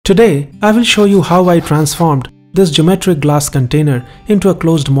Today, I will show you how I transformed this geometric glass container into a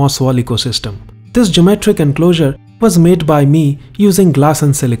closed moss wall ecosystem. This geometric enclosure was made by me using glass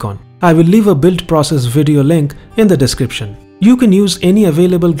and silicone. I will leave a build process video link in the description. You can use any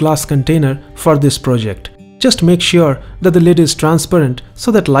available glass container for this project. Just make sure that the lid is transparent so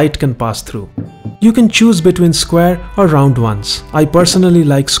that light can pass through. You can choose between square or round ones. I personally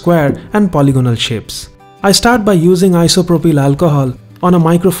like square and polygonal shapes. I start by using isopropyl alcohol on a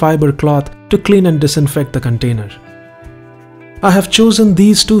microfiber cloth to clean and disinfect the container. I have chosen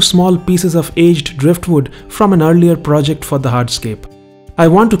these two small pieces of aged driftwood from an earlier project for the hardscape. I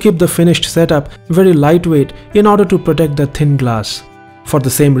want to keep the finished setup very lightweight in order to protect the thin glass. For the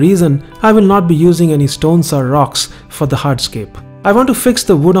same reason, I will not be using any stones or rocks for the hardscape. I want to fix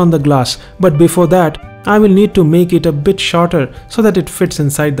the wood on the glass, but before that, I will need to make it a bit shorter so that it fits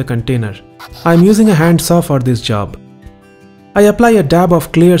inside the container. I am using a handsaw for this job. I apply a dab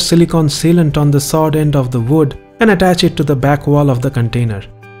of clear silicone sealant on the sawed end of the wood and attach it to the back wall of the container.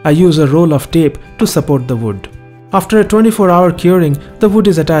 I use a roll of tape to support the wood. After a 24-hour curing, the wood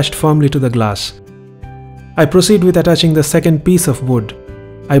is attached firmly to the glass. I proceed with attaching the second piece of wood.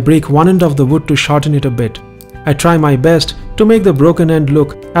 I break one end of the wood to shorten it a bit. I try my best to make the broken end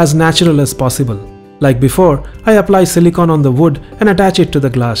look as natural as possible. Like before, I apply silicone on the wood and attach it to the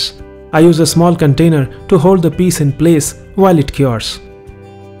glass. I use a small container to hold the piece in place while it cures.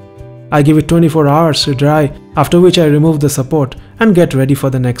 I give it 24 hours to dry, after which I remove the support and get ready for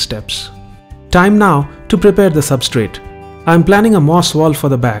the next steps. Time now to prepare the substrate. I am planning a moss wall for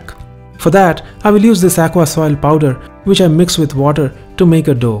the back. For that, I will use this Aquasoil powder which I mix with water to make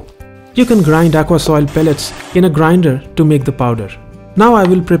a dough. You can grind Aquasoil pellets in a grinder to make the powder. Now I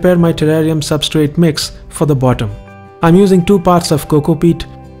will prepare my terrarium substrate mix for the bottom. I am using 2 parts of coco peat,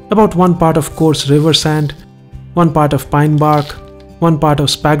 about 1 part of coarse river sand, 1 part of pine bark, 1 part of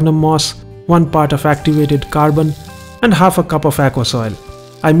sphagnum moss, 1 part of activated carbon, and half a cup of Aquasoil.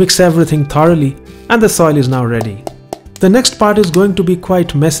 I mix everything thoroughly and the soil is now ready. The next part is going to be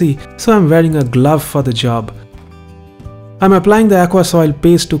quite messy, so I am wearing a glove for the job. I am applying the Aquasoil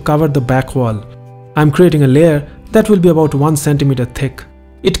paste to cover the back wall. I am creating a layer that will be about 1 cm thick.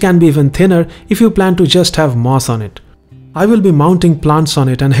 It can be even thinner if you plan to just have moss on it. I will be mounting plants on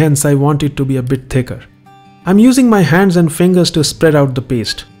it and hence I want it to be a bit thicker. I am using my hands and fingers to spread out the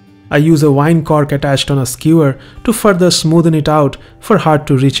paste. I use a wine cork attached on a skewer to further smoothen it out for hard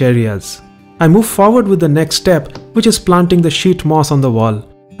to reach areas. I move forward with the next step, which is planting the sheet moss on the wall.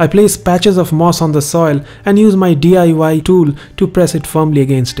 I place patches of moss on the soil and use my DIY tool to press it firmly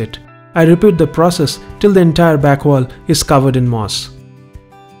against it. I repeat the process till the entire back wall is covered in moss.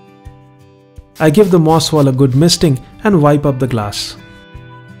 I give the moss wall a good misting and wipe up the glass.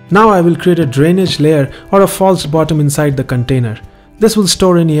 Now I will create a drainage layer or a false bottom inside the container. This will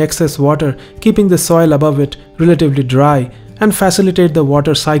store any excess water, keeping the soil above it relatively dry and facilitate the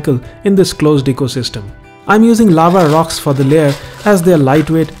water cycle in this closed ecosystem. I am using lava rocks for the layer as they are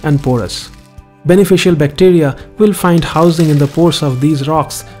lightweight and porous. Beneficial bacteria will find housing in the pores of these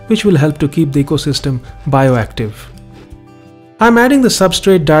rocks, which will help to keep the ecosystem bioactive. I am adding the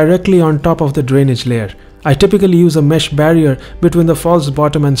substrate directly on top of the drainage layer. I typically use a mesh barrier between the false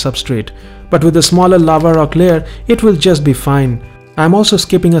bottom and substrate, but with the smaller lava rock layer, it will just be fine. I am also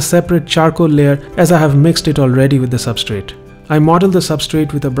skipping a separate charcoal layer as I have mixed it already with the substrate. I model the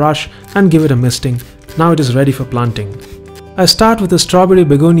substrate with a brush and give it a misting. Now it is ready for planting. I start with a strawberry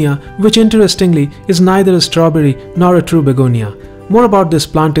begonia, which interestingly is neither a strawberry nor a true begonia. More about this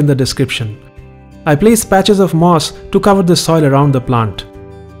plant in the description. I place patches of moss to cover the soil around the plant.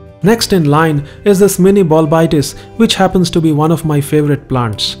 Next in line is this mini Bolbitis, which happens to be one of my favorite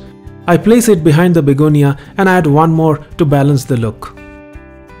plants. I place it behind the begonia and add one more to balance the look.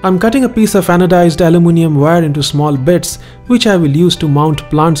 I'm cutting a piece of anodized aluminium wire into small bits, which I will use to mount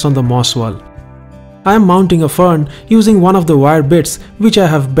plants on the moss wall. I am mounting a fern using one of the wire bits which I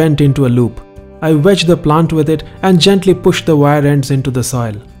have bent into a loop. I wedge the plant with it and gently push the wire ends into the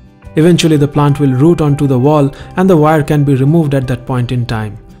soil. Eventually the plant will root onto the wall and the wire can be removed at that point in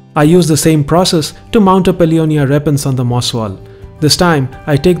time. I use the same process to mount a Pellionia Repens on the moss wall. This time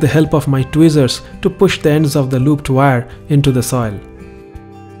I take the help of my tweezers to push the ends of the looped wire into the soil.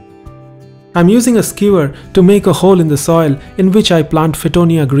 I am using a skewer to make a hole in the soil in which I plant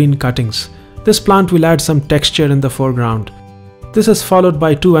Fittonia green cuttings. This plant will add some texture in the foreground. This is followed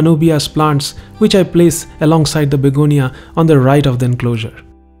by 2 Anubias plants which I place alongside the begonia on the right of the enclosure.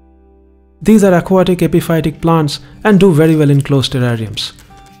 These are aquatic epiphytic plants and do very well in closed terrariums.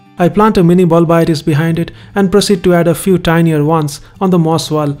 I plant a mini Bolbitis behind it and proceed to add a few tinier ones on the moss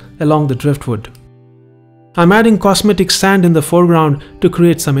wall along the driftwood. I'm adding cosmetic sand in the foreground to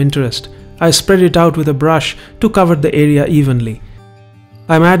create some interest. I spread it out with a brush to cover the area evenly.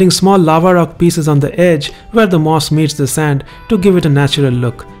 I'm adding small lava rock pieces on the edge where the moss meets the sand to give it a natural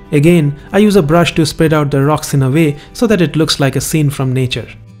look. Again, I use a brush to spread out the rocks in a way so that it looks like a scene from nature.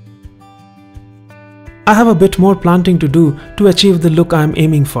 I have a bit more planting to do to achieve the look I am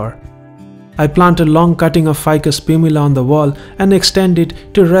aiming for. I plant a long cutting of Ficus Pumila on the wall and extend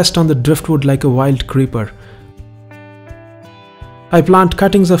it to rest on the driftwood like a wild creeper. I plant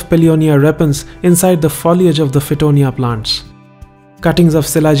cuttings of Pellionia Repens inside the foliage of the Fittonia plants. Cuttings of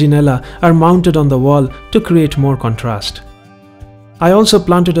Selaginella are mounted on the wall to create more contrast. I also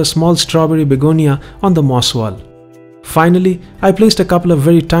planted a small strawberry begonia on the moss wall. Finally, I placed a couple of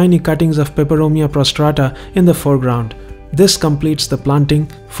very tiny cuttings of Peperomia prostrata in the foreground. This completes the planting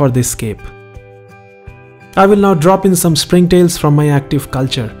for this scape. I will now drop in some springtails from my active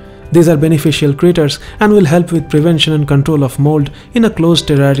culture. These are beneficial critters and will help with prevention and control of mold in a closed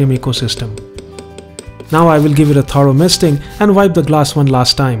terrarium ecosystem. Now I will give it a thorough misting and wipe the glass one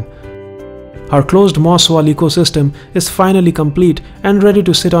last time. Our closed moss wall ecosystem is finally complete and ready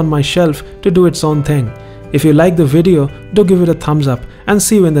to sit on my shelf to do its own thing. If you like the video, do give it a thumbs up and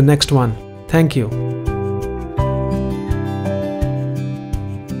see you in the next one. Thank you.